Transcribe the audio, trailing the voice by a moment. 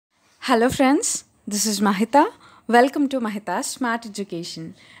Hello friends, this is Mahita. Welcome to Mahita's Smart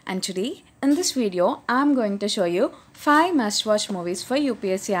Education. And today in this video, I am going to show you 5 must-watch movies for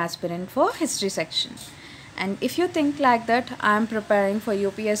UPSC aspirant for history section. And if you think like that, I am preparing for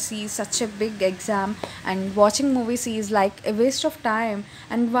UPSC, such a big exam, and watching movies is like a waste of time,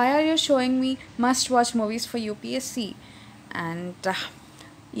 and why are you showing me must-watch movies for UPSC? And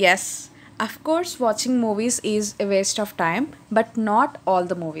yes, of course, watching movies is a waste of time, but not all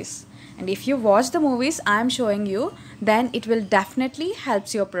the movies. And if you watch the movies I am showing you, then it will definitely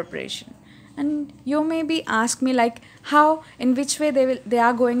helps your preparation. And you maybe ask me like how, in which way they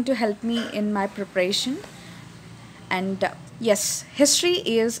are going to help me in my preparation. And yes, history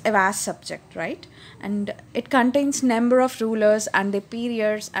is a vast subject, right? And it contains number of rulers and the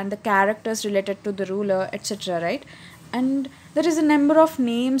periods and the characters related to the ruler, etc., right? And there is a number of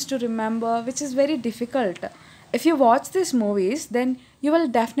names to remember, which is very difficult. If you watch these movies, then you will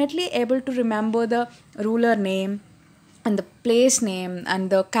definitely able to remember the ruler name and the place name and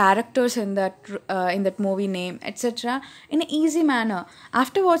the characters in that movie name, etc., in an easy manner.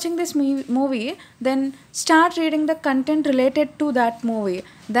 After watching this movie, then start reading the content related to that movie.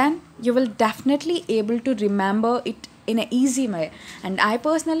 Then you will definitely able to remember it in an easy way. And I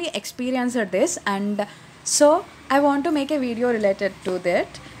personally experienced this, and so I want to make a video related to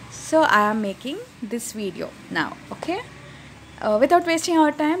that. So I am making this video now. Okay. Without wasting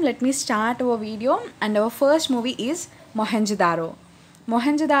our time, let me start our video. And our first movie is Mohenjo-daro.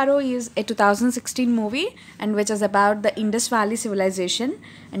 Mohenjo-daro is a 2016 movie, and which is about the Indus Valley civilization.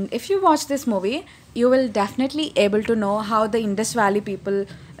 And if you watch this movie, you will definitely able to know how the Indus Valley people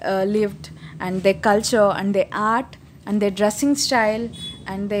lived, and their culture and their art and their dressing style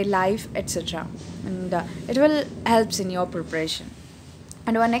and their life, etc. And it will helps in your preparation.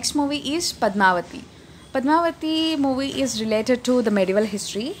 And our next movie is Padmavati. Padmavati movie is related to the medieval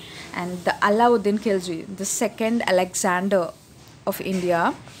history and the Alauddin Khilji, the second Alexander of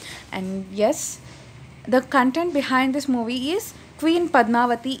India. And yes, the content behind this movie is Queen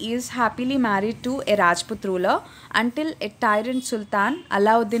Padmavati is happily married to a Rajput ruler until a tyrant Sultan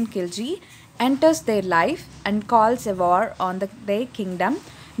Alauddin Khilji enters their life and calls a war on their kingdom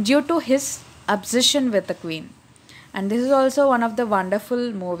due to his obsession with the queen. And this is also one of the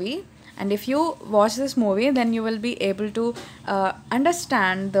wonderful movie, and if you watch this movie, then you will be able to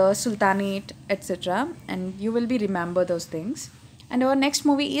understand the sultanate, etc., and you will be remember those things. And our next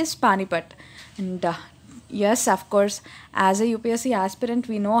movie is Panipat. And yes, of course, as a UPSC aspirant,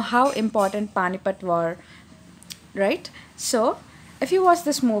 we know how important Panipat war, right? So if you watch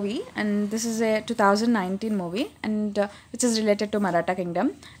this movie, and this is a 2019 movie, and which is related to Maratha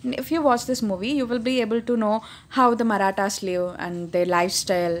kingdom, and if you watch this movie, you will be able to know how the Marathas live and their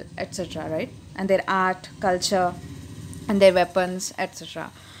lifestyle, etc., right? And their art, culture, and their weapons,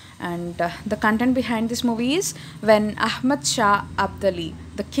 etc. And the content behind this movie is when Ahmad Shah Abdali,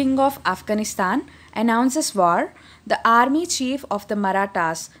 the king of Afghanistan, announces war, the army chief of the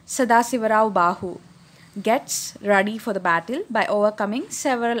Marathas, Sadasivarao Bahu, gets ready for the battle by overcoming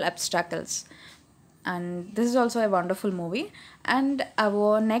several obstacles. And this is also a wonderful movie. And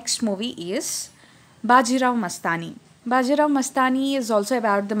our next movie is Bajirao Mastani. Bajirao Mastani is also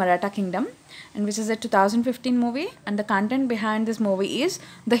about the Maratha kingdom, and which is a 2015 movie. And the content behind this movie is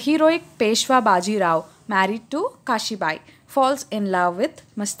the heroic Peshwa Bajirao, married to Kashibai, falls in love with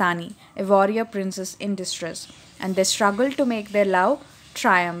Mastani, a warrior princess in distress, and they struggle to make their love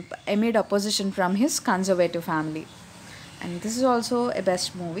triumph amid opposition from his conservative family. And this is also a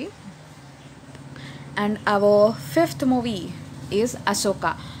best movie. And our fifth movie is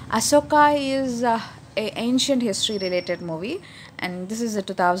Ashoka. Ashoka is a ancient history related movie, and this is a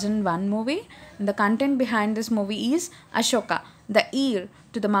 2001 movie. And the content behind this movie is Ashoka, the heir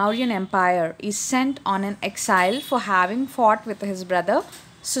to the Mauryan Empire, is sent on an exile for having fought with his brother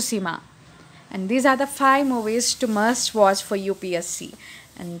Susima. And these are the 5 movies to must watch for UPSC.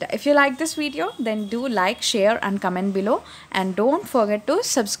 And if you like this video, then do like, share and comment below. And don't forget to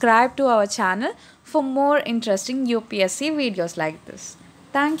subscribe to our channel for more interesting UPSC videos like this.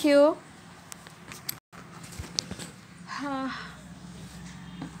 Thank you.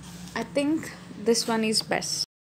 I think this one is best.